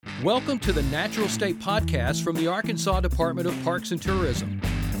Welcome to the Natural State Podcast from the Arkansas Department of Parks and Tourism.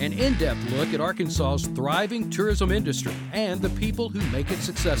 An in-depth look at Arkansas's thriving tourism industry and the people who make it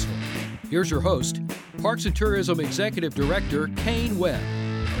successful. Here's your host, Parks and Tourism Executive Director, Kane Webb.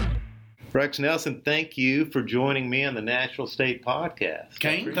 Rex Nelson, thank you for joining me on the Natural State Podcast.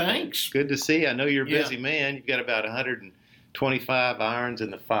 Kane, thanks. Good to see you. I know you're a busy man. You've got about 125 irons in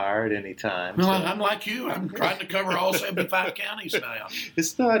the fire at any time. Well, I'm like you. I'm trying to cover all 75 counties now.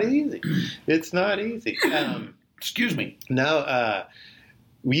 It's not easy. It's not easy. Excuse me. No,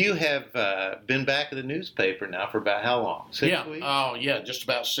 you have been back in the newspaper now for about how long? 6 weeks? Oh, yeah, just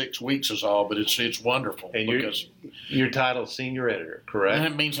about 6 weeks is all, but it's wonderful. And your title's senior editor, correct?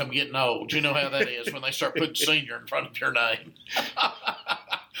 That means I'm getting old. You know how that is when they start putting senior in front of your name.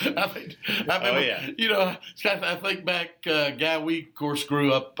 I remember, you know, I think back, guy we, of course,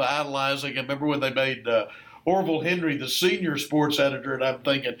 grew up idolizing. I remember when they made Orville Henry the senior sports editor, and I'm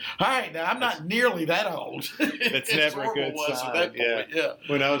thinking, all right, now I'm not nearly that old. It's never a good sign. At that point. Yeah.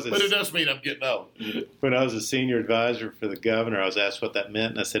 But it does mean I'm getting old. When I was a senior advisor for the governor, I was asked what that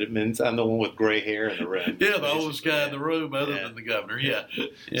meant, and I said, it means I'm the one with gray hair in the room. Yeah, the oldest guy in the room other than the governor, yeah.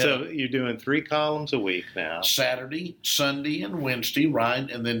 So you're doing 3 columns a week now. Saturday, Sunday, and Wednesday, right,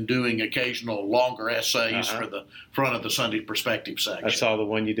 and then doing occasional longer essays for the front of the Sunday Perspective section. I saw the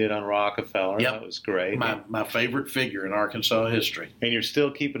one you did on Rockefeller. Yep. That was great. My favorite figure in Arkansas history. And you're still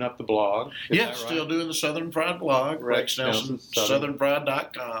keeping up the blog? Yeah, still doing the Southern Fried blog, Rex Nelson,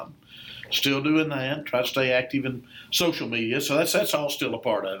 southernfried.com. Still doing that. Try to stay active in social media. So that's all still a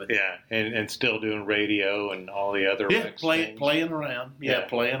part of it. Yeah, and still doing radio and all the other Rex things. Playing around. Yeah,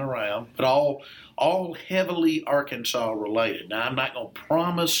 playing around. But all heavily Arkansas related. Now, I'm not going to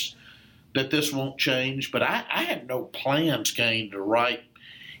promise that this won't change, but I have no plans, Kane, to write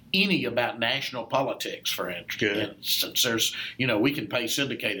any about national politics, for instance. There's, we can pay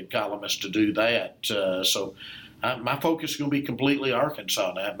syndicated columnists to do that. So my focus is going to be completely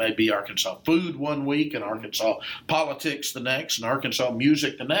Arkansas now. It may be Arkansas food one week and Arkansas politics the next and Arkansas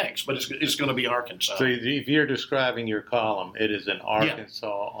music the next, but it's going to be Arkansas. So if you're describing your column, it is an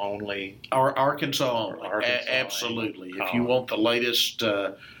Arkansas only. Arkansas only. Absolutely. If you want the latest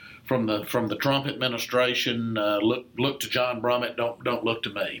from the Trump administration, look to John Brummett. Don't look to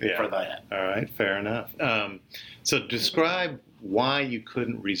me for that. All right, fair enough. So describe why you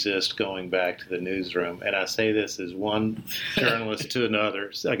couldn't resist going back to the newsroom. And I say this as one journalist to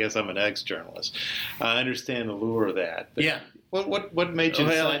another. I guess I'm an ex-journalist. I understand the lure of that. But what made you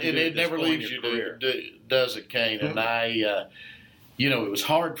decide to do it never leaves you, does it, Kane? Mm-hmm. And it was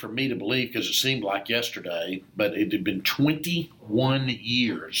hard for me to believe because it seemed like yesterday, but it had been 21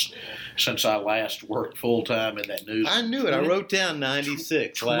 years since I last worked full-time in that news. I knew it. I wrote down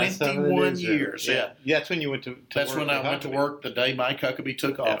 96. 21 years, yeah. That's when you went to That's work when I went to work the day Mike Huckabee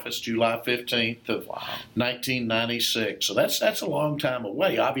took office, July 15th of 1996. So that's a long time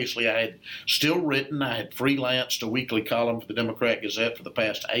away. Obviously, I had still written. I had freelanced a weekly column for the Democrat-Gazette for the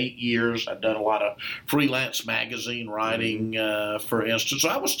past 8 years. I'd done a lot of freelance magazine writing, for instance. So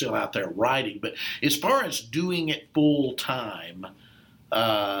I was still out there writing. But as far as doing it full-time,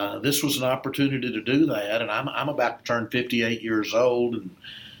 this was an opportunity to do that, and I'm about to turn 58 years old, and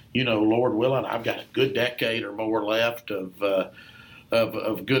Lord willing, I've got a good decade or more left of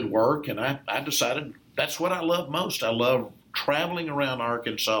good work, and I decided that's what I love most. I love traveling around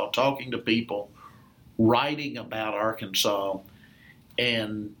Arkansas, talking to people, writing about Arkansas,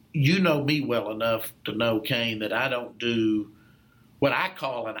 and you know me well enough to know, Kane, that I don't do what I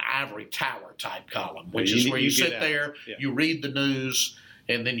call an ivory tower type column, which is where you sit there, you read the news,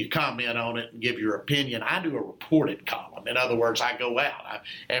 and then you comment on it and give your opinion. I do a reported column. In other words, I go out.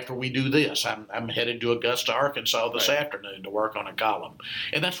 After we do this, I'm headed to Augusta, Arkansas this afternoon to work on a column.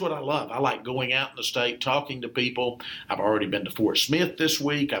 And that's what I love. I like going out in the state, talking to people. I've already been to Fort Smith this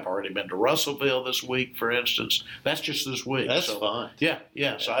week. I've already been to Russellville this week, for instance. That's just this week. That's fun.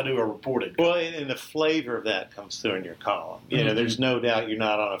 Yeah. So I do a reported column. Well, and the flavor of that comes through in your column. There's no doubt you're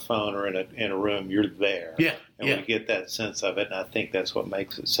not on a phone or in a room. You're there. Yeah. And we get that sense of it, and I think that's what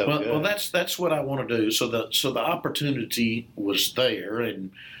makes it so good. Well, that's what I want to do. So the opportunity was there, and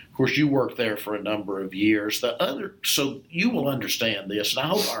of course you worked there for a number of years. So you will understand this, and I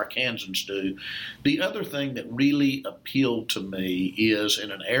hope Arkansans do. The other thing that really appealed to me is in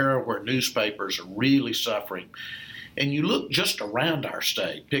an era where newspapers are really suffering. And you look just around our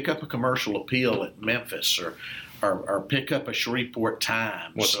state, pick up a commercial appeal at Memphis or pick up a Shreveport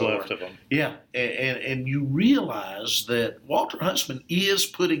Times. What's left of them. Yeah, and you realize that Walter Huntsman is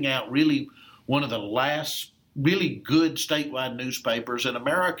putting out really one of the last really good statewide newspapers in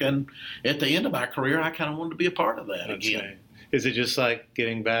America. And at the end of my career, I kind of wanted to be a part of that again. Right. Is it just like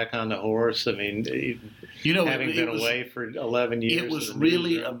getting back on the horse? I mean, having been away for 11 years. It was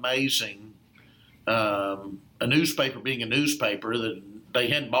really amazing. A newspaper being a newspaper, that they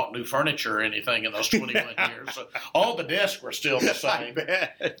hadn't bought new furniture or anything in those 21 years. So all the desks were still the same.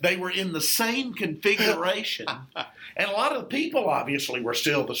 They were in the same configuration. And a lot of the people obviously were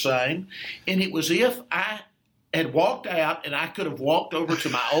still the same. And it was if I had walked out and I could have walked over to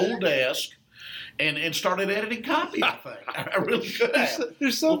my old desk and started editing copy, I think. I really could have.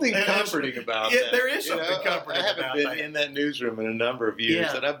 There's something comforting about that. There is something comforting about that. I haven't been in that newsroom in a number of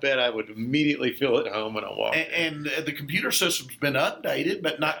years, and I bet I would immediately feel at home when I walked in. And the computer system's been updated,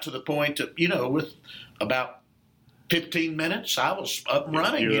 but not to the point of, with about 15 minutes, I was up and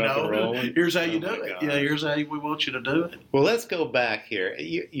running, Here's how you do it. Yeah, here's how we want you to do it. Well, let's go back here.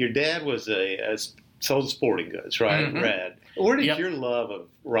 Your dad was sold sporting goods, right? Mm-hmm. Read. Where did your love of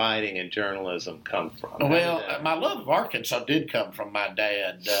writing and journalism come from? Well, my love of Arkansas did come from my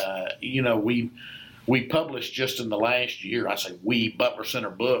dad. We published just in the last year, I say we, Butler Center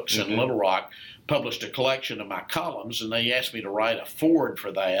Books in Little Rock, published a collection of my columns, and they asked me to write a foreword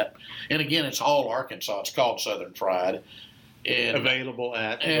for that. And again, it's all Arkansas. It's called Southern Fried. And available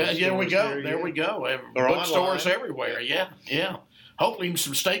at there we go. There we go. Bookstores everywhere. Yeah. Hopefully even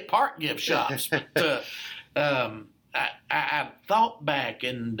some state park gift shops. But I thought back,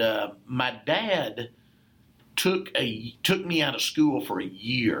 and my dad took me out of school for a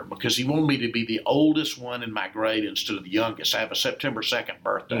year because he wanted me to be the oldest one in my grade instead of the youngest. I have a September 2nd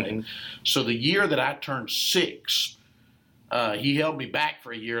birthday. Mm-hmm. So the year that I turned 6, he held me back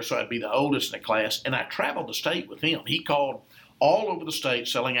for a year so I'd be the oldest in the class, and I traveled the state with him. He called all over the state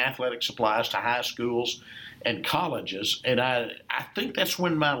selling athletic supplies to high schools and colleges, and I think that's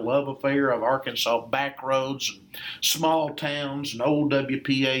when my love affair of Arkansas back roads and small towns and old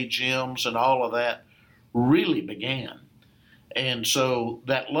WPA gyms and all of that really began. And so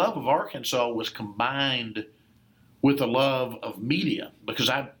that love of Arkansas was combined with a love of media, because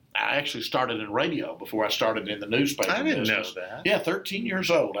I actually started in radio before I started in the newspaper I didn't business. know that. Yeah, 13 years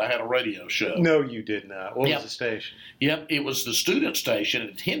old, I had a radio show. No, you did not. What was the station? Yep, it was the student station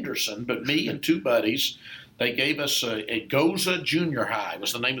at Henderson, but me and two buddies, they gave us a Goza Junior High.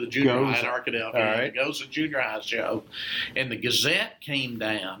 Was the name of the junior high in Arkansas. All right. The Goza Junior High show. And the Gazette came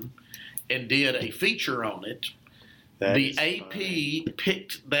down and did a feature on it. The AP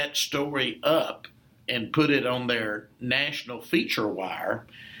picked that story up and put it on their national feature wire.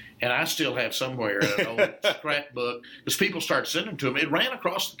 And I still have somewhere an old scrapbook, because people start sending to them. It ran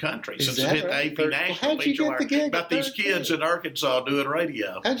across the country since it hit the AP national feature wire about these kids in Arkansas doing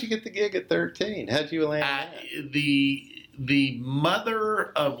radio. How'd you get the gig at 13? How'd you land that? The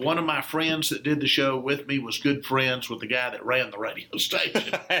mother of one of my friends that did the show with me was good friends with the guy that ran the radio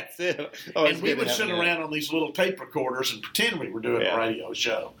station. That's it. And we would sit around on these little tape recorders and pretend we were doing a radio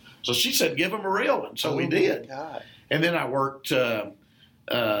show. So she said, give him a real one. So we did. God. And then I worked at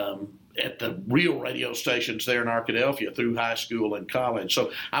the real radio stations there in Arkadelphia through high school and college.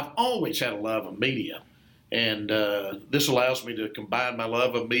 So I've always had a love of media. And this allows me to combine my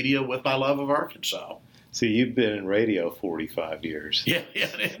love of media with my love of Arkansas. So you've been in radio 45 years. Yeah.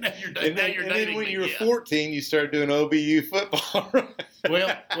 Now you're dating me. And then when you were 14, you started doing OBU football, right?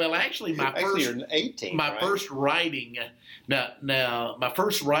 Well, actually, you're 18, my first writing. Now, my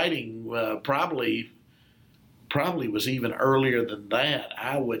first writing probably was even earlier than that.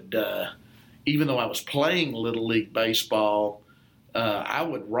 I would, even though I was playing Little League Baseball, I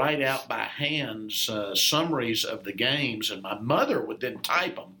would write out by hand summaries of the games, and my mother would then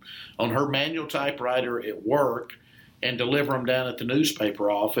type them on her manual typewriter at work and deliver them down at the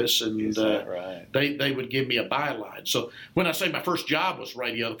newspaper office. And Is that right? They would give me a byline. So when I say my first job was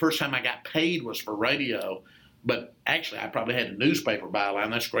radio, the first time I got paid was for radio. But actually, I probably had a newspaper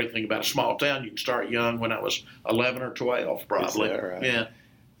byline. That's the great thing about a small town. You can start young. When I was 11 or 12, probably. Is that right? Yeah.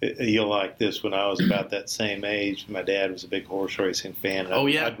 You'll like this. When I was about that same age, my dad was a big horse racing fan. And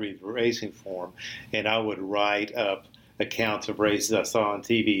I'd read the racing form, and I would write up accounts of races I saw on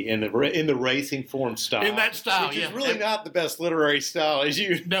TV in the racing form style. In that style, which is really not the best literary style, as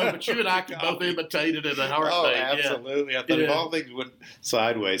you know. No, but you and I can both imitate it in a heartbeat. Oh, absolutely. I thought if all things went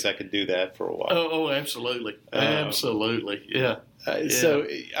sideways, I could do that for a while. Oh, absolutely. Absolutely. Yeah. So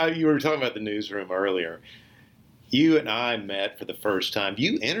you were talking about the newsroom earlier. You and I met for the first time.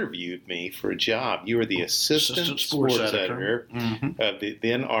 You interviewed me for a job. You were the assistant sports editor of the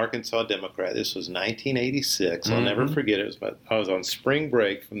then Arkansas Democrat. This was 1986. I'll never forget it. I was on spring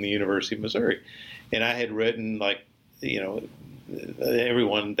break from the University of Missouri. And I had written,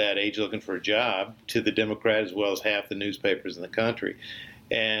 everyone that age looking for a job to the Democrat, as well as half the newspapers in the country.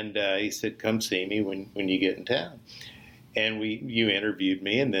 And he said, come see me when you get in town. and you interviewed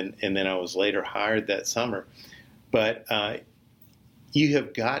me, and then I was later hired that summer. But you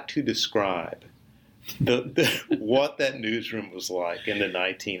have got to describe what that newsroom was like in the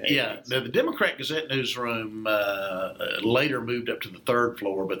 1980s. Yeah, the Democrat-Gazette newsroom later moved up to the third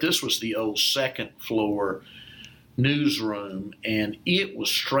floor, but this was the old second floor newsroom, and it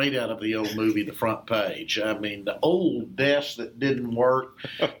was straight out of the old movie The Front Page. I mean, the old desks that didn't work.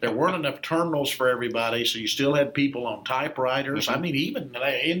 There weren't enough terminals for everybody, so you still had people on typewriters. I mean, even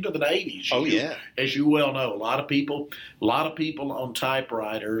into the 80s. As you well know, a lot of people on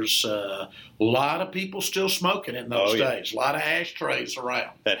typewriters. A lot of people still smoking in those days. A lot of ashtrays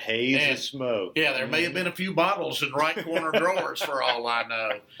around. That haze of smoke. Yeah, there may have been a few bottles in right corner drawers for all I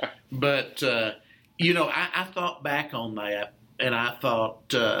know, but. I thought back on that, and I thought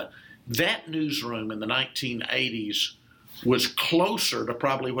that newsroom in the 1980s was closer to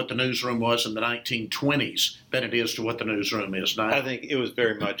probably what the newsroom was in the 1920s than it is to what the newsroom is now. I think it was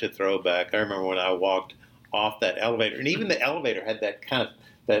very much a throwback. I remember when I walked off that elevator, and even the elevator had that kind of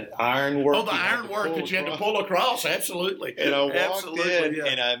that ironwork. Oh, the ironwork that you had to pull across, absolutely. And I walked in,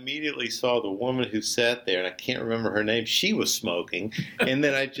 and I immediately saw the woman who sat there, and I can't remember her name. She was smoking, and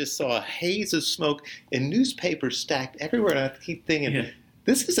then I just saw a haze of smoke and newspapers stacked everywhere. And I keep thinking,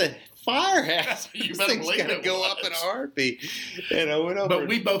 this is a firehouse. You this better thing's believe going to go up in a heartbeat. And I went over. But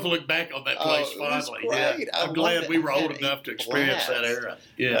we both look back on that place fondly. Yeah. I'm glad we were old enough to experience that era.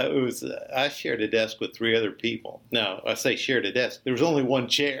 Yeah, it was. I shared a desk with 3 other people. Now, I say shared a desk. There was only one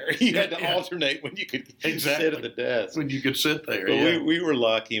chair. You had to alternate when you could sit at the desk. When you could sit there. But we were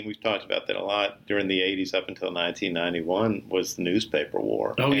lucky, and we've talked about that a lot during the 80s up until 1991 was the newspaper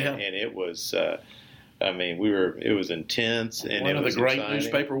war. Oh, and it was. It was intense, and one it was of the great exciting.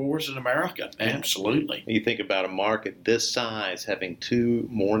 newspaper wars in America. Absolutely. You think about a market this size having 2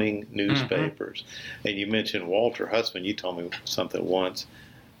 morning newspapers, and you mentioned Walter Hussman. You told me something once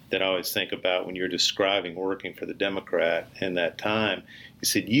that I always think about when you're describing working for the Democrat in that time. You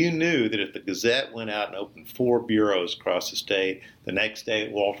said you knew that if the Gazette went out and opened 4 bureaus across the state, the next day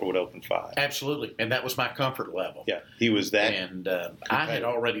Walter would open 5. Absolutely, and that was my comfort level. Yeah, he was that. And I had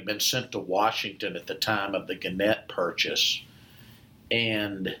already been sent to Washington at the time of the Gannett purchase,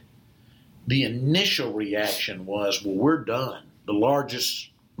 and the initial reaction was, well, we're done. The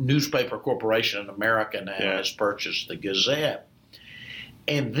largest newspaper corporation in America now has purchased the Gazette.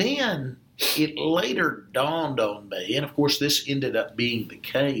 And then it later dawned on me, and of course this ended up being the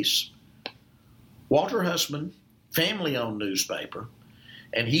case, Walter Hussman, family-owned newspaper,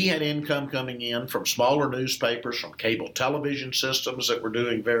 and he had income coming in from smaller newspapers, from cable television systems that were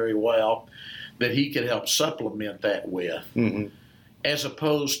doing very well, that he could help supplement that with, as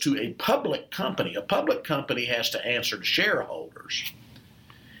opposed to a public company. A public company has to answer to shareholders.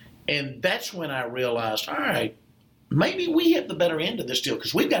 And that's when I realized, all right, maybe we have the better end of this deal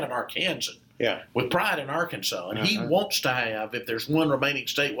because we've got an Arkansan with pride in Arkansas, and he wants to have, if there's one remaining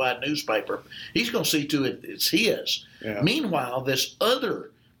statewide newspaper, he's going to see to it it's his. Yeah. Meanwhile, this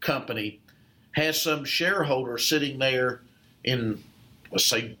other company has some shareholder sitting there in, let's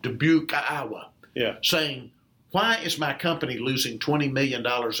say, Dubuque, Iowa, saying, why is my company losing $20 million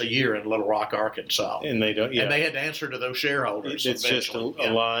a year in Little Rock, Arkansas? And they don't. And they had to answer to those shareholders. It's just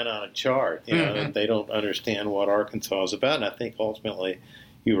a line on a chart. You know, they don't understand what Arkansas is about. And I think ultimately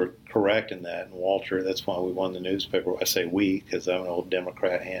you were correct in that. And Walter, that's why we won the newspaper. I say we because I'm an old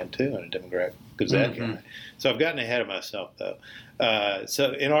Democrat hand too, and a Democrat-Gazette guy. So I've gotten ahead of myself though.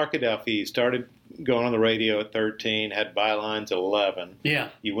 So in Arkadelphia, you started going on the radio at 13, had bylines at 11. Yeah.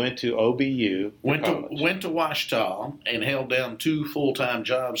 You went to OBU. Went to Ouachita and held down 2 full-time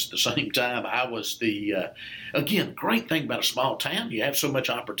jobs at the same time. I was the, again, great thing about a small town, you have so much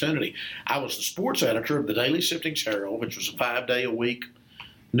opportunity. I was the sports editor of the Daily Siftings Herald, which was a 5-day-a-week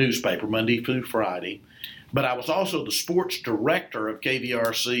newspaper, Monday through Friday. But I was also the sports director of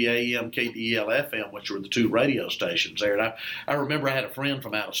KVRC, AM, KDEL, FM, which were the 2 radio stations there. And I remember I had a friend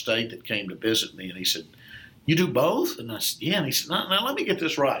from out of state that came to visit me, and he said, you do both? And I said, yeah. And he said, now let me get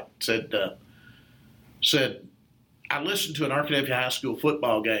this right. Said, I listened to an Arkadelphia High School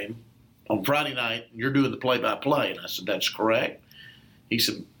football game on Friday night, and you're doing the play-by-play. And I said, that's correct. He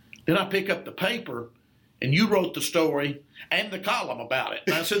said, then I pick up the paper, and you wrote the story and the column about it.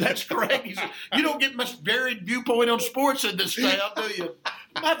 And I said, that's correct. He said, you don't get much varied viewpoint on sports in this town, do you?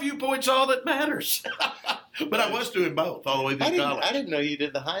 My viewpoint's all that matters. But I was doing both all the way through college. I didn't know you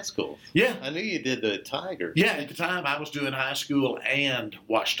did the high school. Yeah. I knew you did the Tigers. Yeah, at the time I was doing high school and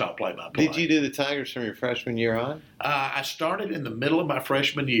Ouachita play-by-play. Did you do the Tigers from your freshman year on? I started in the middle of my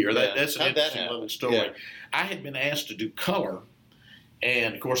freshman year. That's an interesting little story. Yeah. I had been asked to do color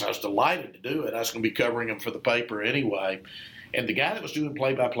And, of course, I was delighted to do it. I was going to be covering them for the paper anyway. And the guy that was doing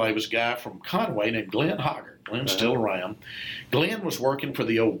play-by-play was a guy from Conway named Glenn Hoggart. Glenn's still around. Glenn was working for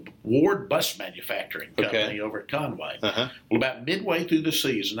the old Ward Bus Manufacturing Company over at Conway. Well, about midway through the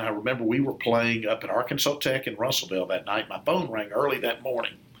season, I remember we were playing up at Arkansas Tech in Russellville that night. My phone rang early that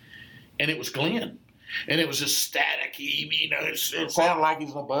morning, and it was Glenn. And it was just staticky, it sounded like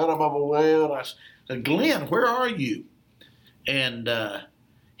he's in the bottom of a well. I said, Glenn, where are you? And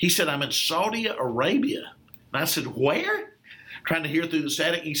he said, I'm in Saudi Arabia. And I said, where? Trying to hear through the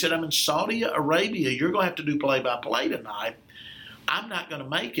static. He said, I'm in Saudi Arabia. You're going to have to do play-by-play tonight. I'm not going to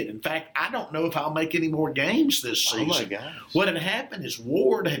make it. In fact, I don't know if I'll make any more games this season. Oh, my gosh. What had happened is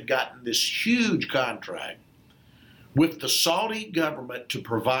Ward had gotten this huge contract with the Saudi government to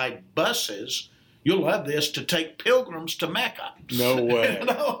provide buses, you'll love this, to take pilgrims to Mecca. No way.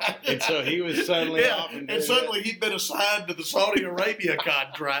 No. And so he was suddenly off. And suddenly he'd been assigned to the Saudi Arabia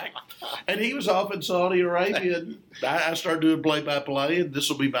contract. And he was off in Saudi Arabia. And I started doing play-by-play, and this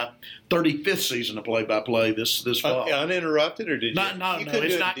will be my 35th season of play-by-play this fall. Uninterrupted, or did you? No,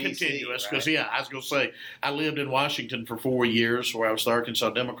 it's not continuous. Because, I was going to say, I lived in Washington for 4 years where I was the Arkansas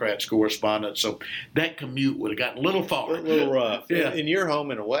Democrats correspondent. So that commute would have gotten a little far. A little rough. Yeah. And you're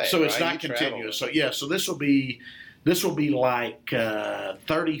home and away. So it's right? not continuous. So this will be like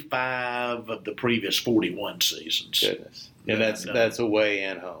 35 of the previous 41 seasons. Goodness. And that's away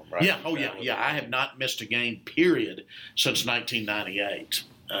and home, right? Yeah. Oh, yeah. I have not missed a game, period, since 1998,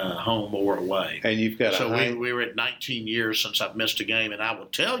 home or away. And you've got we were at 19 years since I've missed a game, and I will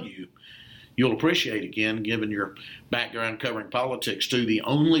tell you, you'll appreciate, again, given your background covering politics, too, the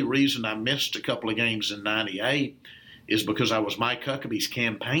only reason I missed a couple of games in 98 is because I was Mike Huckabee's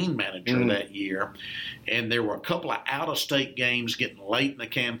campaign manager that year, and there were a couple of out-of-state games getting late in the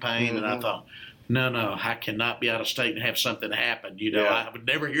campaign, and I thought, no, I cannot be out of state and have something happen. I would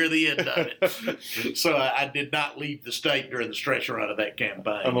never hear the end of it. So I did not leave the state during the stretch run of that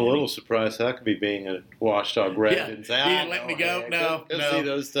campaign. I'm a little surprised Huckabee being a washdog red and say, he didn't let me go. No. See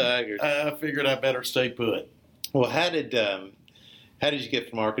those Tigers. I figured I better stay put. Well, how did you get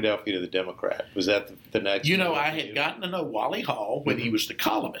from Arkadelphia to the Democrat? Was that the next? I had gotten to know Wally Hall when he was the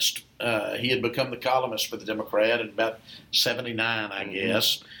columnist. He had become the columnist for the Democrat in about 79, I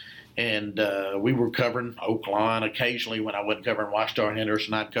guess. And we were covering Oakland. Occasionally, when I wasn't covering Washington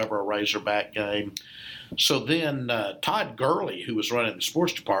Henderson, I'd cover a Razorback game. So then Todd Gurley, who was running the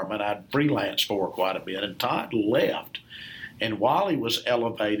sports department, I'd freelance for quite a bit. And Todd left. And Wally was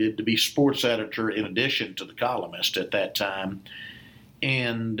elevated to be sports editor in addition to the columnist at that time.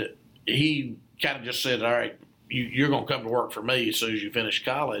 And he kind of just said, all right, you're going to come to work for me as soon as you finish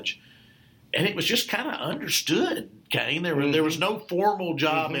college. And it was just kind of understood, Kane. There was no formal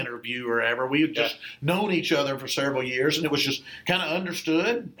job interview or ever. We had just known each other for several years, and it was just kind of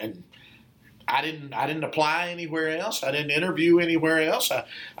understood. And I didn't apply anywhere else. I didn't interview anywhere else.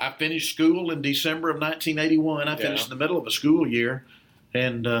 I finished school in December of 1981. I finished in the middle of a school year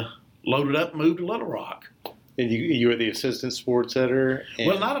and loaded up and moved to Little Rock. And you were the assistant sports editor?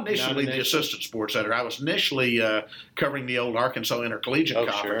 Well, not initially the assistant sports editor. I was initially covering the old Arkansas Intercollegiate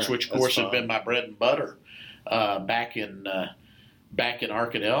Conference, which, of course, had been my bread and butter back in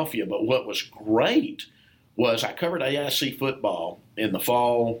Arkadelphia. But what was great was I covered AIC football in the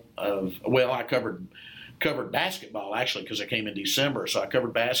fall of – well, I covered basketball, actually, because I came in December. So I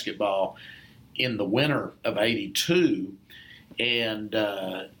covered basketball in the winter of 82. And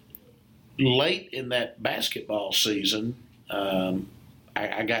late in that basketball season,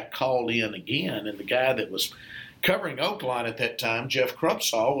 I got called in again, and the guy that was covering Oakland at that time, Jeff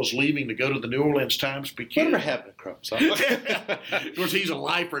Crumpsaw, was leaving to go to the New Orleans Times-Picayune. Whatever happened to Crumpsaw? Of course, he's a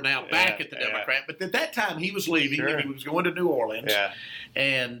lifer now back at the Democrat, but at that time he was leaving, and he was going to New Orleans. Yeah.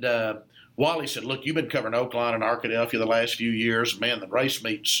 And Wally said, look, you've been covering Oakland and Arkadelphia the last few years. Man, the race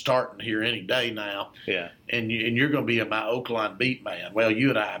meet's starting here any day now. Yeah. And you're going to be my Oakland beat man. Well, you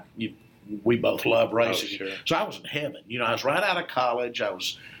and I, we both love racing. Oh, sure. So I was in heaven. I was right out of college. I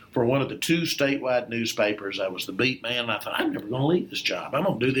was for one of the two statewide newspapers. I was the beat man, and I thought, I'm never going to leave this job. I'm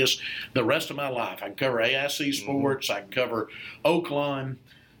going to do this the rest of my life. I can cover AIC sports. I can cover Oakland.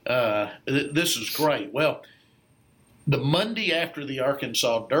 This is great. Well, the Monday after the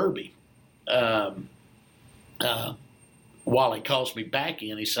Arkansas Derby, Wally calls me back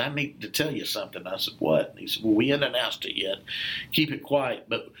in. He said, I need to tell you something. I said, what? And he said, well, we haven't announced it yet. Keep it quiet.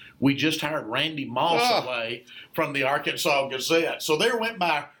 But we just hired Randy Moss away from the Arkansas Gazette. So there went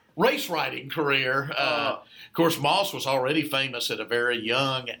my race writing career. Of course, Moss was already famous at a very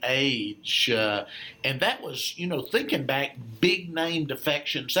young age. And that was, thinking back, big name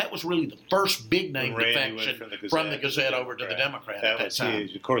defections. That was really the first big name defection from the Gazette over to the Democrat at that time.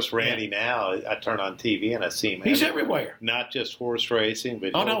 Huge. Of course, Randy now, I turn on TV and I see him. He's everywhere. Not just horse racing,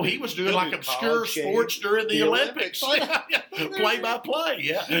 but he was doing like obscure sports during the Olympics. Play by play,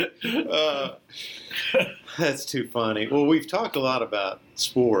 yeah. That's too funny. Well, we've talked a lot about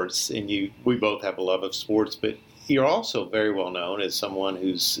sports, and we both have a love of sports, but you're also very well known as someone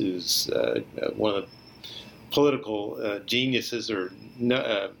who's one of the political geniuses or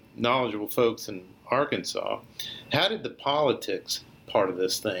knowledgeable folks in Arkansas. How did the politics part of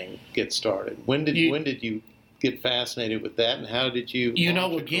this thing get started? When did you get fascinated with that, and how did you?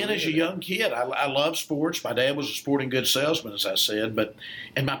 Again, as a young kid, I love sports. My dad was a sporting goods salesman, as I said,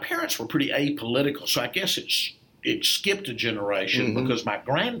 and my parents were pretty apolitical. So I guess it skipped a generation because my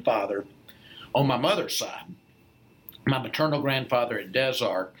grandfather, on my mother's side, my maternal grandfather at Des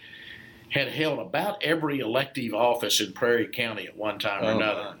Arc, had held about every elective office in Prairie County at one time or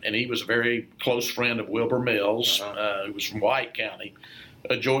another, and he was a very close friend of Wilbur Mills, who was from White County.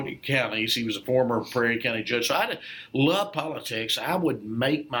 Adjoining counties. He was a former Prairie County judge. So I love politics. I would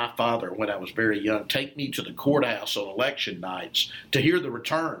make my father, when I was very young, take me to the courthouse on election nights to hear the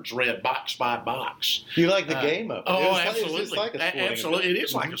returns read box by box. You like the game of it? Absolutely. It's like a sporting absolutely. event. It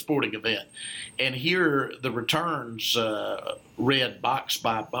is like a sporting event. And hear the returns read box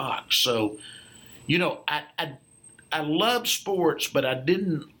by box. So, I love sports, but I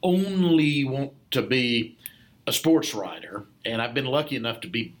didn't only want to be a sports writer, and I've been lucky enough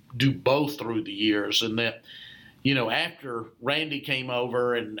to do both through the years. And that, after Randy came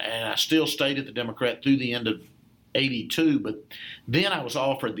over, and I still stayed at the Democrat through the end of '82, but then I was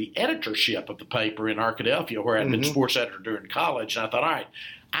offered the editorship of the paper in Arkadelphia, where I'd been sports editor during college. And I thought, all right,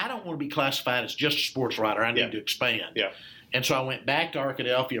 I don't want to be classified as just a sports writer. I need to expand. Yeah. And so I went back to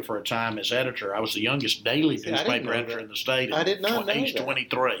Arkadelphia for a time as editor. I was the youngest daily newspaper editor in the state. I did not know age that.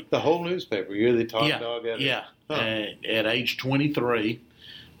 23. The whole newspaper. You're the top dog editor. Yeah. At age 23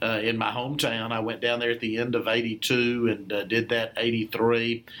 in my hometown. I went down there at the end of '82 and did that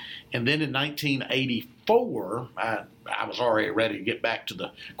 '83. And then in 1984, I was already ready to get back to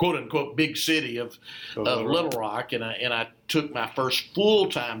the quote-unquote big city of Little Rock. And I took my first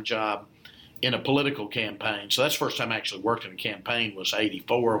full-time job in a political campaign. So that's the first time I actually worked in a campaign was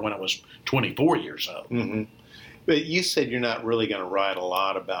 '84 when I was 24 years old. Mm-hmm. But you said you're not really going to write a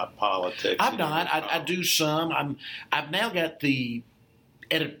lot about politics. I'm not. I do some. I've now got the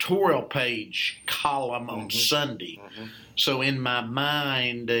editorial page column on Sunday. So in my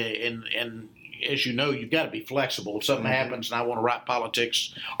mind, and as you know, you've got to be flexible. If something happens and I want to write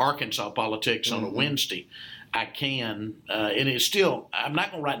politics, Arkansas politics on a Wednesday, I can. And it's still, I'm not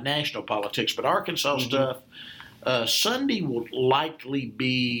going to write national politics, but Arkansas stuff. Sunday will likely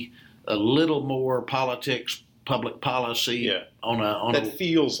be a little more politics, public policy on that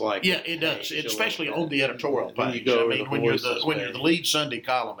feels like it does, especially on the editorial page. When you're the lead Sunday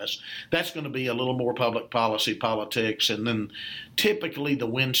columnist, that's going to be a little more public policy, politics, and then typically the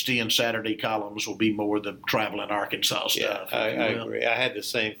Wednesday and Saturday columns will be more the traveling Arkansas stuff. I agree. I had the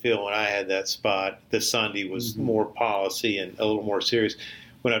same feel when I had that spot. The Sunday was more policy and a little more serious.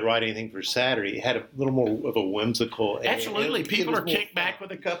 When I'd write anything for Saturday, it had a little more of a whimsical. Absolutely. People are kicked back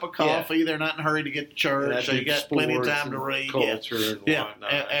with a cup of coffee. Yeah. They're not in a hurry to get to church, so you got plenty of time to read. Culture and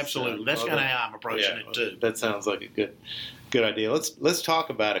whatnot. Absolutely. That's kind of how I'm approaching it, too. That sounds like a good idea. Let's talk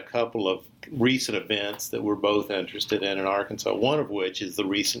about a couple of recent events that we're both interested in Arkansas, one of which is the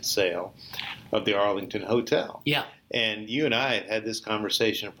recent sale of the Arlington Hotel. Yeah. And you and I had this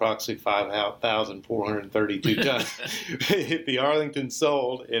conversation approximately 5,432 times. If the Arlington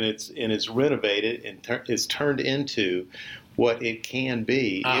sold and it's renovated and is turned into what it can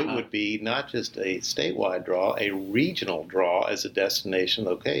be, it would be not just a statewide draw, a regional draw as a destination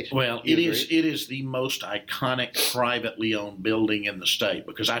location. Well, it is the most iconic privately owned building in the state,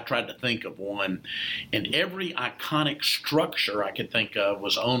 because I tried to think of one, and every iconic structure I could think of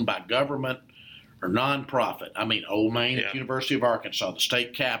was owned by government or nonprofit. I mean, Old Main at the University of Arkansas, the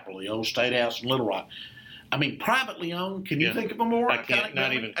state capitol, the old State House in Little Rock. I mean, privately owned. Can you think of a more iconic?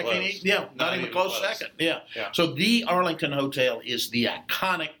 Not even close. Not even close second. Yeah. So the Arlington Hotel is the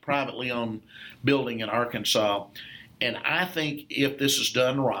iconic privately owned building in Arkansas. And I think if this is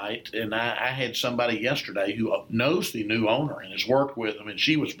done right, and I had somebody yesterday who knows the new owner and has worked with him, and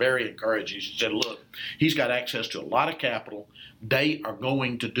she was very encouraging. She said, look, he's got access to a lot of capital. They are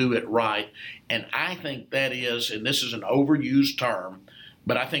going to do it right. And I think that is, and this is an overused term,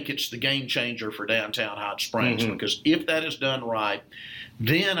 But I think it's the game changer for downtown Hot Springs, because if that is done right,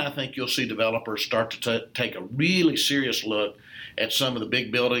 then I think you'll see developers start to take a really serious look at some of the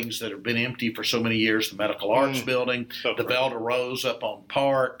big buildings that have been empty for so many years, the Medical Arts Building, the Velda Rose up on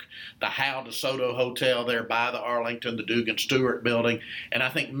Park, the Howe DeSoto Hotel there by the Arlington, the Dugan Stewart Building. And I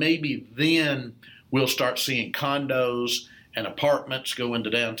think maybe then we'll start seeing condos and apartments go into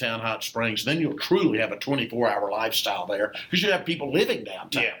downtown Hot Springs. Then you'll truly have a 24-hour lifestyle there, because you have people living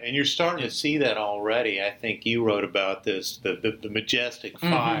downtown. Yeah, and you're starting to see that already. I think you wrote about this, the Majestic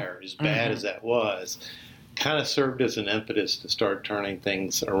fire, as bad as that was, kind of served as an impetus to start turning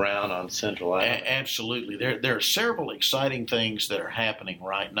things around on Central Avenue. Absolutely. There are several exciting things that are happening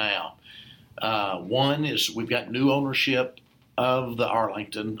right now. One is we've got new ownership of the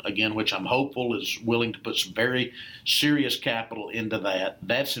Arlington, again, which I'm hopeful is willing to put some very serious capital into that.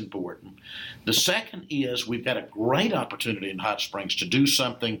 That's important. The second is we've got a great opportunity in Hot Springs to do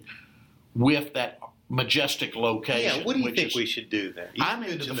something with that majestic location. Yeah, what do you think we should do there? I'm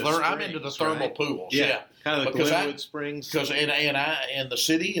into the thermal pools. Yeah. Kind of like Glenwood Springs. Because and the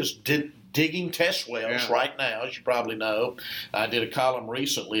city is digging test wells right now, as you probably know. I did a column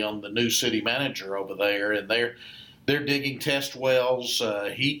recently on the new city manager over there, and they're digging test wells.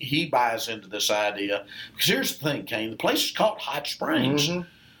 He buys into this idea. Because here's the thing, Kane. The place is called Hot Springs.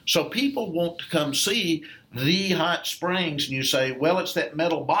 So people want to come see the Hot Springs, and you say, well, it's that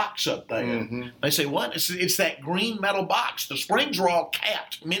metal box up there. They say, what? It's that green metal box. The springs were all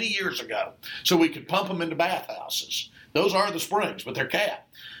capped many years ago, so we could pump them into bathhouses. Those are the springs, but they're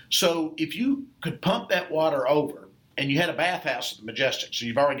capped. So if you could pump that water over, and you had a bathhouse at the Majestic, so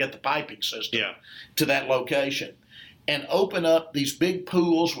you've already got the piping system to that location, and open up these big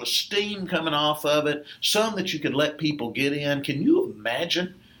pools with steam coming off of it, some that you could let people get in. Can you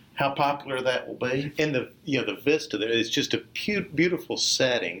imagine how popular that will be? And the vista there is just a beautiful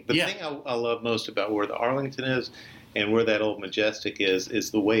setting. The thing I love most about where the Arlington is and where that old Majestic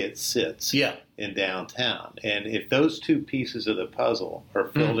is the way it sits in downtown. And if those two pieces of the puzzle are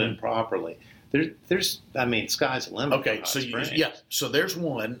filled in properly, there's sky's the limit. Okay, so there's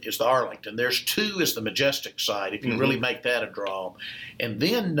one is the Arlington. There's two is the Majestic side, if you really make that a draw. And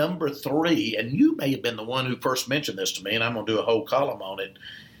then number 3, and you may have been the one who first mentioned this to me, and I'm going to do a whole column on it.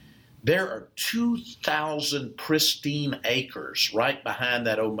 There are 2,000 pristine acres right behind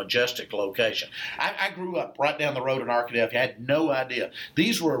that old Majestic location. I grew up right down the road in Arkansas. I had no idea.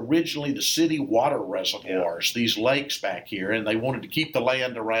 These were originally the city water reservoirs, these lakes back here, and they wanted to keep the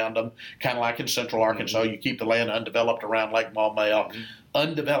land around them, kind of like in central Arkansas. You keep the land undeveloped around Lake Maumelle.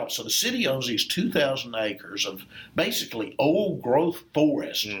 Undeveloped. So the city owns these 2,000 acres of basically old growth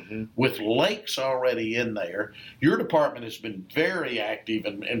forest with lakes already in there. Your department has been very active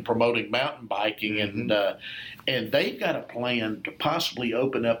in promoting mountain biking, and they've got a plan to possibly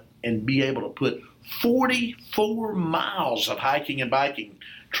open up and be able to put 44 miles of hiking and biking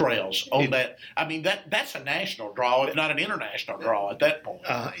trails on that. I mean, that's a national draw, if not an international draw at that point.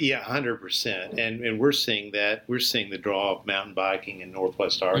 100%. And we're seeing that. We're seeing the draw of mountain biking in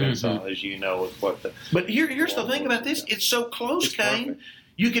Northwest Arkansas, as you know, with what the. But here's the thing about this: it's so close, Kane. Perfect.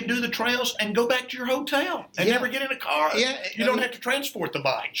 You can do the trails and go back to your hotel and never get in a car. You don't have to transport the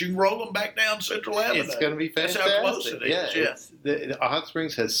bikes. You can roll them back down Central Avenue. It's going to be fantastic. That's how close it is. The Hot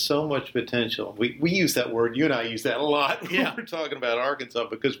Springs has so much potential. We use that word. You and I use that a lot when we're talking about Arkansas,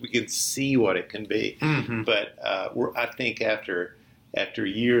 because we can see what it can be. But I think after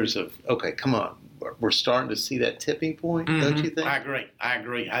years of, okay, come on, we're starting to see that tipping point, don't you think? I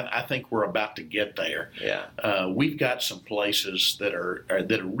agree. I think we're about to get there. Yeah. We've got some places that are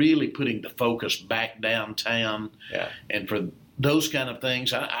really putting the focus back downtown. Yeah. And for those kind of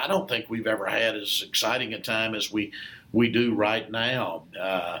things, I don't think we've ever had as exciting a time as we do right now.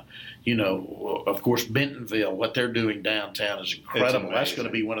 Of course, Bentonville, what they're doing downtown is incredible. That's going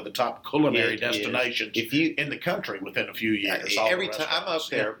to be one of the top culinary destinations in the country within a few years. Every time I'm up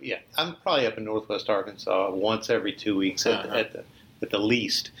there, I'm probably up in Northwest Arkansas once every 2 weeks at the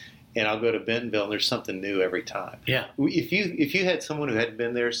least. And I'll go to Bentonville, and there's something new every time. Yeah. If you had someone who hadn't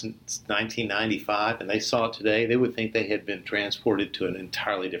been there since 1995 and they saw it today, they would think they had been transported to an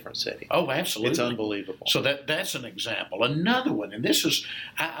entirely different city. Oh, absolutely. It's unbelievable. So that's an example. Another one, and this is,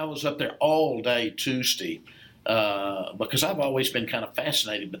 I was up there all day Tuesday because I've always been kind of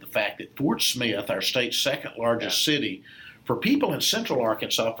fascinated with the fact that Fort Smith, our state's second largest city, for people in central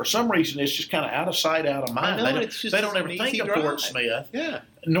Arkansas, for some reason, it's just kind of out of sight, out of mind. I know, they don't ever think of Fort Smith. Yeah.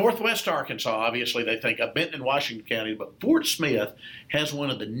 Northwest Arkansas, obviously, they think of Benton and Washington County, but Fort Smith has one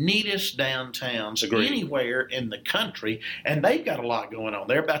of the neatest downtowns anywhere in the country, and they've got a lot going on.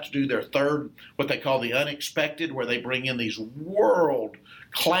 They're about to do their third, what they call the unexpected, where they bring in these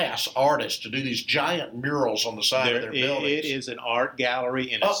world-class artists to do these giant murals on the side of their buildings. It is an art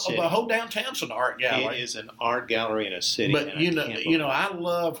gallery in a city. The whole downtown's an art gallery. It is an art gallery in a city. But I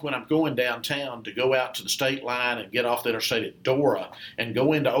love when I'm going downtown to go out to the state line and get off the interstate at Dora and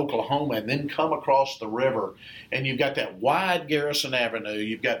go into Oklahoma and then come across the river, and you've got that wide Garrison Avenue.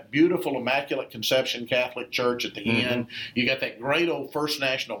 You've got beautiful Immaculate Conception Catholic Church at the end. You got that great old First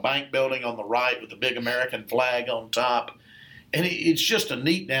National Bank building on the right with the big American flag on top. And it's just a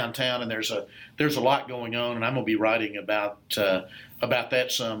neat downtown, and there's a lot going on, and I'm going to be writing about that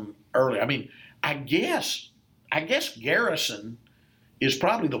some early. I mean, I guess Garrison is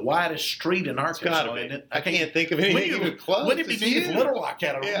probably the widest street in Arkansas, isn't it? I can't think of anything even close. Wouldn't it be neat if Little Rock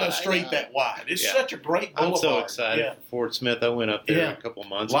had a street that wide? It's such a great boulevard. I'm so excited for Fort Smith. I went up there a couple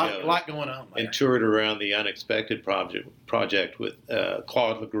months ago. A lot going on there. And toured around the Unexpected project with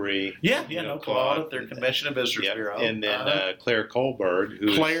Claude Legree. Claude, their Convention and Visitors Bureau. And then Claire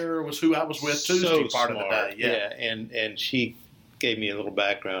Kohlberg. Claire was who I was with Tuesday part of the day. And she gave me a little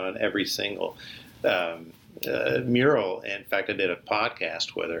background on every single mural. In fact, I did a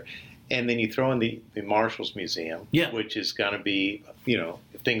podcast with her. And then you throw in the Marshall's Museum, which is going to be,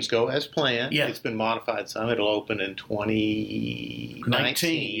 if things go as planned. It's been modified some. It'll open in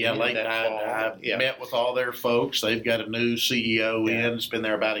 2019. I met with all their folks. They've got a new CEO in. It's been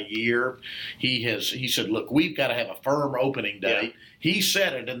there about a year. He said, look, we've got to have a firm opening date. He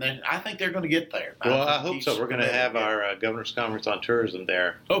said it, and then I think they're going to get there. Well, I hope so. We're going to have our Governor's Conference on Tourism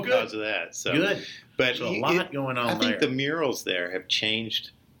there because of that. So good. But a lot going on there. I think the murals there have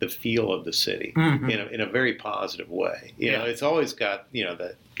changed the feel of the city in a very positive way. It's always got,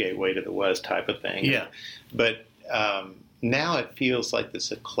 that gateway to the West type of thing. Yeah. But now it feels like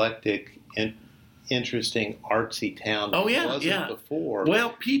this eclectic and interesting artsy town that wasn't before.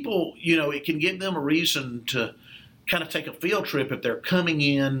 Well, people, it can give them a reason to kind of take a field trip if they're coming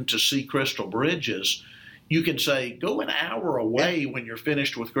in to see Crystal Bridges. You can say, go an hour away when you're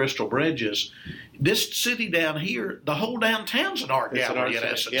finished with Crystal Bridges. This city down here, the whole downtown's an art gallery in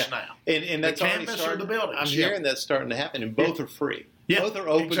essence now. And that's the campus or the buildings. I'm hearing that's starting to happen, and both are free. Both are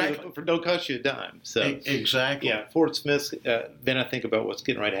open for don't cost you a dime. So exactly. Yeah, Fort Smith. Then I think about what's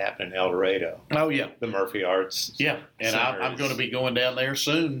getting ready to happen in El Dorado. Oh yeah, the Murphy Arts. Yeah, and I'm going to be going down there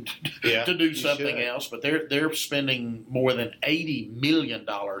soon to do something else. But they're spending more than $80 million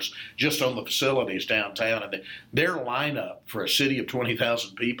just on the facilities downtown, and their lineup for a city of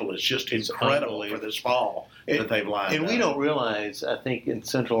 20,000 people is just incredible for this fall that they've lined up. And we don't realize, I think, in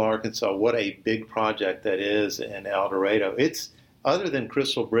Central Arkansas, what a big project that is in El Dorado. It's other than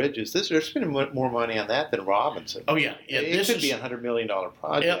Crystal Bridges, they're spending more money on that than Robinson. Oh, yeah. It could be a $100 million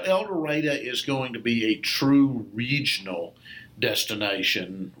project. El Dorado is going to be a true regional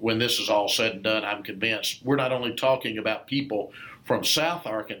destination when this is all said and done, I'm convinced. We're not only talking about people from South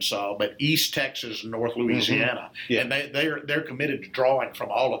Arkansas, but East Texas and North Louisiana. And they're committed to drawing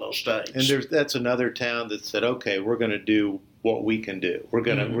from all of those states. And that's another town that said, okay, we're going to do what we can do. We're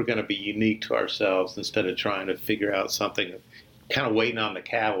going to be unique to ourselves instead of trying to figure out something kind of waiting on the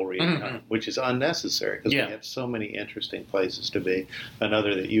cavalry, which is unnecessary because we have so many interesting places to be.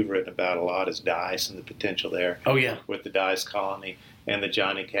 Another that you've written about a lot is Dice and the potential there. Oh, yeah. With the Dice Colony and the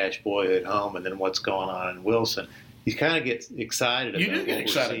Johnny Cash Boyhood Home, and then what's going on in Wilson. You kind of get excited about it. You do get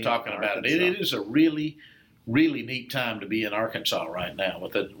excited talking about it. It is a really, really neat time to be in Arkansas right now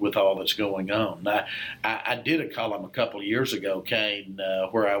with all that's going on. I did a column a couple of years ago, Kane,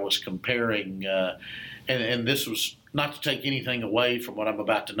 where I was comparing, and this was not to take anything away from what I'm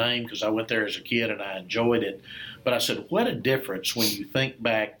about to name because I went there as a kid and I enjoyed it, but I said, what a difference when you think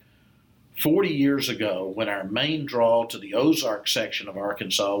back 40 years ago when our main draw to the Ozark section of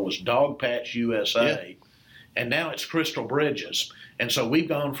Arkansas was Dog Patch USA. And now it's Crystal Bridges. And so we've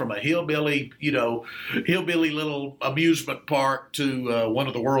gone from a hillbilly little amusement park to one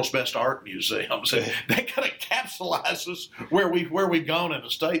of the world's best art museums. And that kind of capsulizes where we've gone in the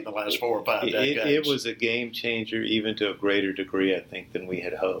state in the last 4 or 5 decades. It was a game changer, even to a greater degree, I think, than we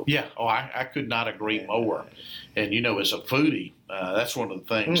had hoped. Yeah. Oh, I could not agree more. And, as a foodie, that's one of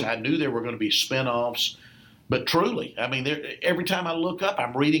the things. I knew there were going to be spinoffs. But truly, I mean, every time I look up,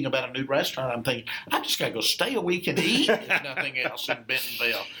 I'm reading about a new restaurant. I'm thinking, I just got to go stay a week and eat, if nothing else, in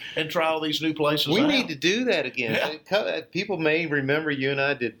Bentonville and try all these new places. We need to do that again. Yeah. People may remember you and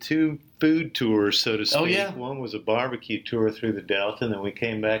I did 2 food tours, so to speak. Oh, yeah. One was a barbecue tour through the Delta, and then we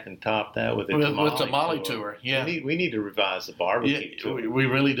came back and topped that with a tamale tour. Yeah, we need to revise the barbecue tour. We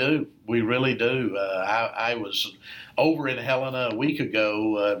really do. We really do. I was over in Helena a week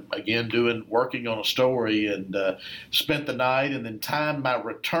ago, again working on a story, and spent the night, and then timed my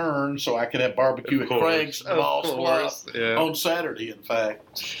return so I could have barbecue at Craig's and Moss Bluff on Saturday. In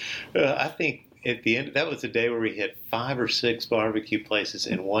fact, I think. At the end, that was the day where we hit 5 or 6 barbecue places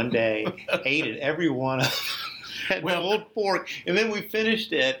in one day, ate at every one of them, had pulled pork, and then we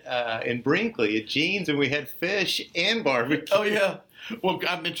finished it in Brinkley at Jean's, and we had fish and barbecue. Oh, yeah. Well,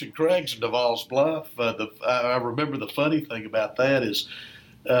 I mentioned Craig's and Duval's Bluff. I remember the funny thing about that is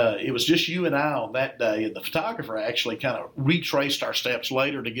it was just you and I on that day, and the photographer actually kind of retraced our steps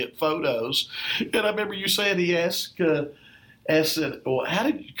later to get photos. And I remember you saying he asked... I said, well,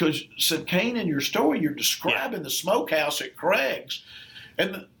 because said Kane, in your story, you're describing the smokehouse at Craig's.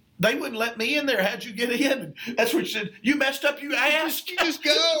 And they wouldn't let me in there. How'd you get in? And that's what she said. You messed up. You asked. You just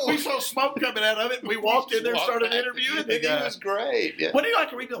go. We saw smoke coming out of it. And we walked in there and started interviewing the guy. It was great. Yeah. What do you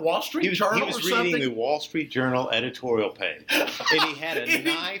like to read, the Wall Street Journal or something? He was reading the Wall Street Journal editorial page. And he had a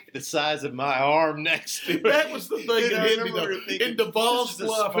knife the size of my arm next to it. That was the thing that hit me, though. In Duval's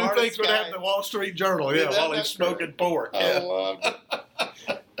Bluff, who thinks would have the Wall Street Journal? Yeah, while he's smoking pork. I loved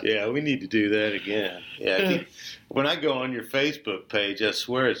it. Yeah, we need to do that again. Yeah, when I go on your Facebook page, I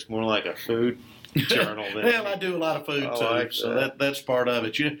swear it's more like a food journal. Well, I do a lot of food too, so that's part of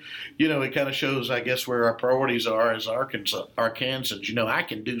it. You know, it kind of shows, I guess, where our priorities are as Arkansans. You know, I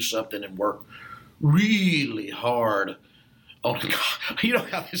can do something and work really hard on you know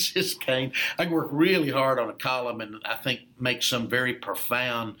how this is, Kane. I can work really hard on a column and I think make some very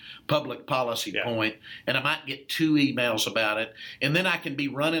profound public policy point, and I might get 2 emails about it, and then I can be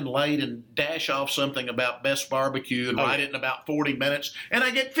running late and dash off something about best barbecue and write it in about 40 minutes, and I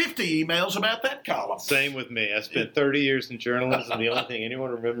get 50 emails about that column. Same with me. I spent 30 years in journalism. The only thing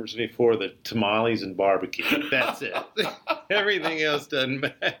anyone remembers me for the tamales and barbecue. That's it. Everything else doesn't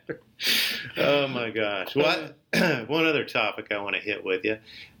matter. Oh my gosh. Well, one other topic I want to hit with you.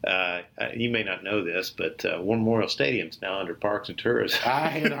 You may not know this, but War Memorial Stadium's now under Parks and Tourism. I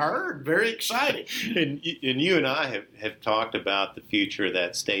had heard. Very exciting. And you and I have talked about the future of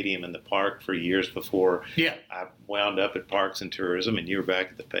that stadium and the park for years before I wound up at Parks and Tourism, and you were back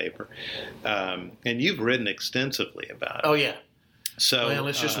at the paper. And you've written extensively about it. Oh, yeah. So, well,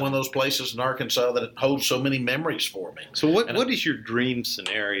 it's just one of those places in Arkansas that holds so many memories for me. So what is your dream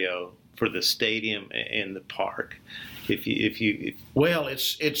scenario for the stadium and the park? Well,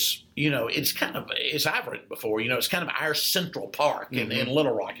 it's you know, it's kind of, as I've written before, you know, it's kind of our central park in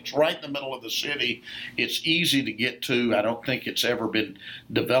Little Rock. It's right in the middle of the city. It's easy to get to. I don't think it's ever been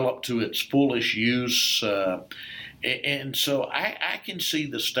developed to its fullest use. And so I can see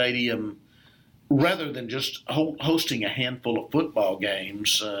the stadium, rather than just hosting a handful of football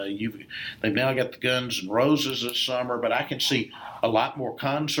games. They've now got the Guns N' Roses this summer, but I can see a lot more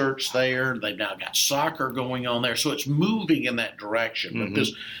concerts there. They've now got soccer going on there, so it's moving in that direction. But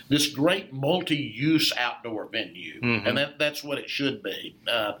this great multi-use outdoor venue, and that's what it should be.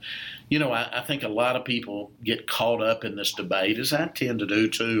 You know, I think a lot of people get caught up in this debate, as I tend to do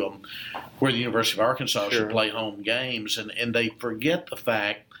too, on where the University of Arkansas should play home games, and they forget the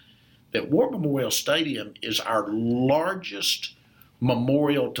fact that War Memorial Stadium is our largest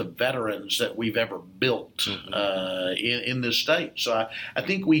memorial to veterans that we've ever built in this state. So I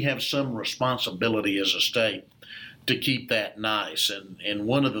think we have some responsibility as a state to keep that nice. And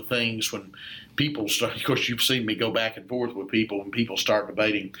one of the things when people start, of course, you've seen me go back and forth with people, when people start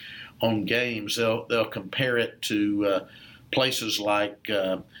debating on games, they'll compare it to places like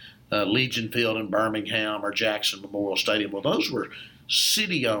Legion Field in Birmingham or Jackson Memorial Stadium. Well, those were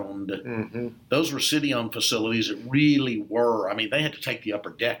city-owned. Those were city-owned facilities that really were. I mean, they had to take the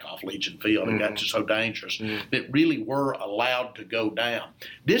upper deck off Legion Field. It got just so dangerous that really were allowed to go down.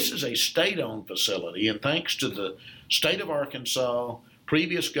 This is a state-owned facility, and thanks to the state of Arkansas,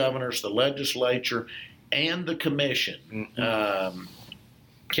 previous governors, the legislature, and the commission,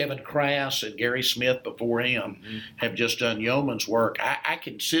 Kevin Crass and Gary Smith before him have just done yeoman's work. I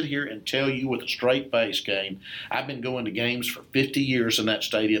can sit here and tell you with a straight face, Kane, I've been going to games for 50 years in that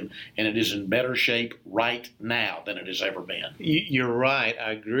stadium, and it is in better shape right now than it has ever been. You're right.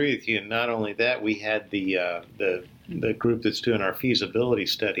 I agree with you. And not only that, we had the group that's doing our feasibility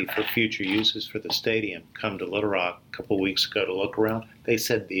study for future uses for the stadium come to Little Rock a couple of weeks ago to look around. They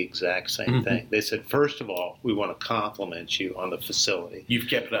said the exact same thing. They said, first of all, we want to compliment you on the facility. You've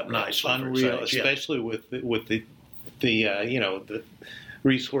kept it up nicely. Unreal, especially with the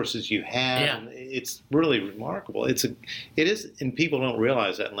resources you have. Yeah. And it's really remarkable. It is, and people don't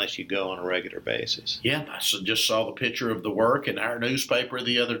realize that unless you go on a regular basis. Yeah, I just saw the picture of the work in our newspaper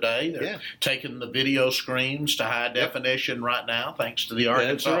the other day. They're taking the video screens to high definition right now, thanks to the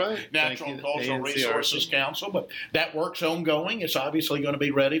Arkansas Natural and Cultural Resources Council. But that work's ongoing. It's obviously going to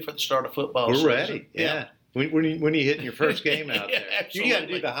be ready for the start of football season. We're ready, yeah. When are you hitting your first game out there? Absolutely. You got to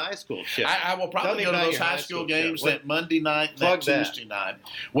do the high school shit. I will probably go to those high school games that Monday night and that Tuesday night.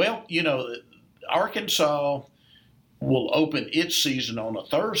 Well, Arkansas will open its season on a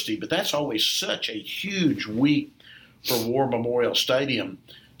Thursday, but that's always such a huge week for War Memorial Stadium.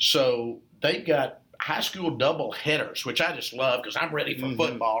 So they've got high school double headers, which I just love because I'm ready for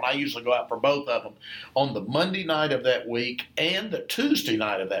football, and I usually go out for both of them on the Monday night of that week and the Tuesday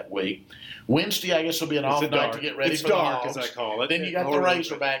night of that week. Wednesday, I guess, will be an off night to get ready for the Hogs. As I call it. Then you got the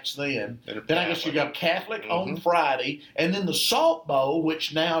Razorbacks then. Then I guess you got Catholic on Friday. And then the Salt Bowl,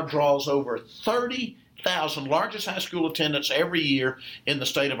 which now draws over 30,000, largest high school attendance every year in the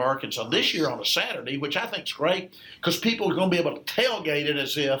state of Arkansas. This year on a Saturday, which I think is great because people are going to be able to tailgate it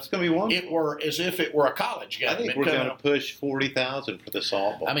as if it were a college game. I think we're going to push 40,000 for the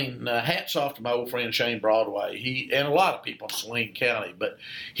Salt Bowl. I mean, hats off to my old friend Shane Broadway. He and a lot of people in Saline County, but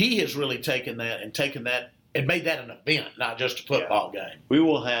he has really taken that and made that an event, not just a football game. We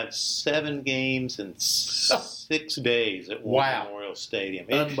will have 7 games in 6 days at War Memorial Stadium.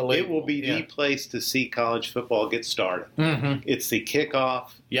 Unbelievable. It will be the place to see college football get started. It's the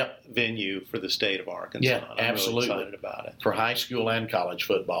kickoff venue for the state of Arkansas. Yeah, I'm absolutely. really excited about it. For high school and college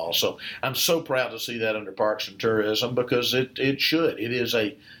football. So I'm so proud to see that under Parks and Tourism because it should. It's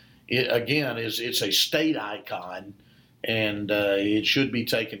a state icon. And it should be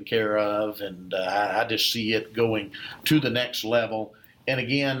taken care of, and I just see it going to the next level. And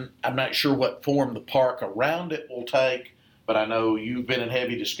again, I'm not sure what form the park around it will take, but I know you've been in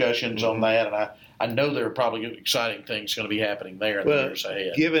heavy discussions on that, and I know there are probably exciting things going to be happening there in the years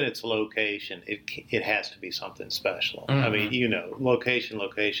ahead. Given its location, it has to be something special. I mean, location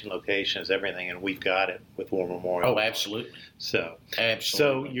is everything, and we've got it with War Memorial. Oh, absolutely. So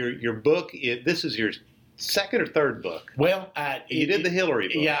your book, this is your second or third book? Well, you did the Hillary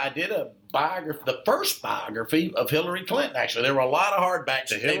book. Yeah, I did a biography, the first biography of Hillary Clinton, actually. There were a lot of hardbacks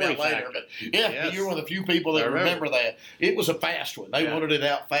that came out later. But you're one of the few people that remember that. It was a fast one. They wanted it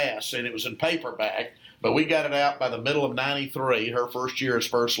out fast, and it was in paperback. But we got it out by the middle of '93, her first year as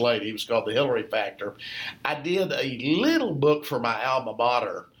First Lady. It was called The Hillary Factor. I did a little book for my alma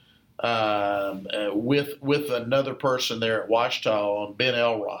mater with another person there at Ouachita on Ben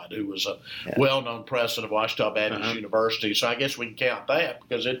Elrod, who was a well-known president of Ouachita Baptist University. So I guess we can count that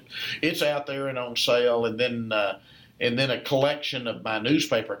because it's out there and on sale. And then a collection of my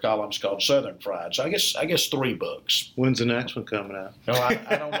newspaper columns called Southern Fried. So I guess 3 books. When's the next one coming out? Oh,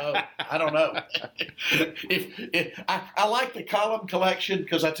 I don't know. I don't know. I like the column collection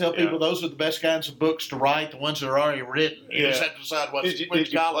because I tell people those are the best kinds of books to write, the ones that are already written. You just have to decide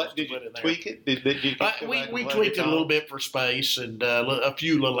which columns to put in there. Tweak it? We tweaked it a little bit for space and a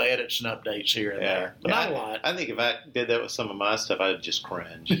few little edits and updates here and there. But not a lot. I think if I did that with some of my stuff, I'd just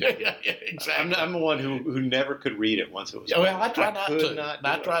cringe. Yeah, exactly. I'm the one who never could read it once it was. Well, I try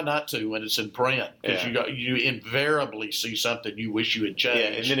not to when it's in print because you invariably see something you wish you had changed.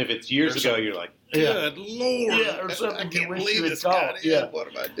 Yeah, and then if it's years ago, you're like, good Lord, or something you wish you had caught. What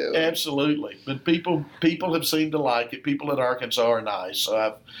am I doing? Absolutely, but people have seemed to like it. People in Arkansas are nice.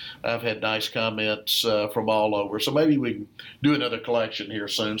 So I've had nice comments from all over. So maybe we can do another collection here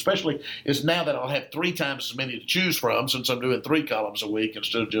soon. Especially is now that I'll have 3 times as many to choose from since I'm doing 3 columns a week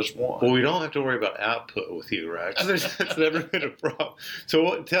instead of just 1. Well, we don't have to worry about output with you, Rex. That's never been a problem.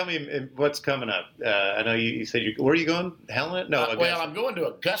 So tell me what's coming up. I know you said where are you going? Helena? No. I'm going to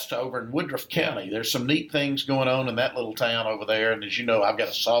Augusta over in Woodruff County. There's some neat things going on in that little town over there. And as you know, I've got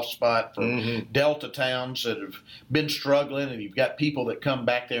a soft spot for Delta towns that have been struggling, and you've got people that come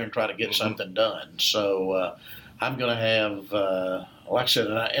back there and try to get something done. So I'm going to have, like I said,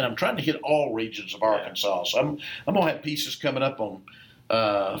 and I'm trying to hit all regions of Arkansas. So I'm going to have pieces coming up on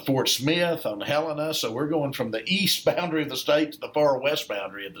Fort Smith, on Helena. So we're going from the east boundary of the state to the far west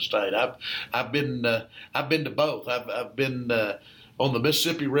boundary of the state. I've been to both. I've been on the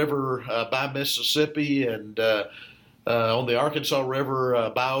Mississippi River by Mississippi and on the Arkansas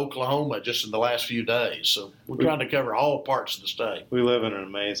River by Oklahoma just in the last few days. So we're trying to cover all parts of the state. We live in an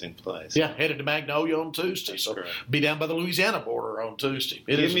amazing place. Yeah, headed to Magnolia on Tuesday. So be down by the Louisiana border on Tuesday.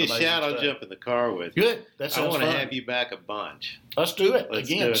 Give me a shout. I'll jump in the car with you. Good. That sounds fun. I want to have you back a bunch. Let's do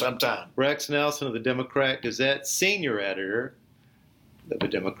it sometime. Rex Nelson of the Democrat-Gazette, senior editor of the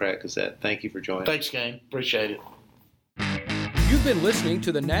Democrat-Gazette. Thank you for joining. Thanks, Kane. Appreciate it. You've been listening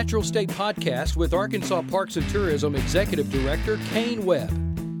to the Natural State Podcast with Arkansas Parks and Tourism Executive Director Kane Webb.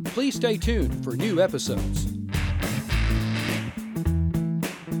 Please stay tuned for new episodes.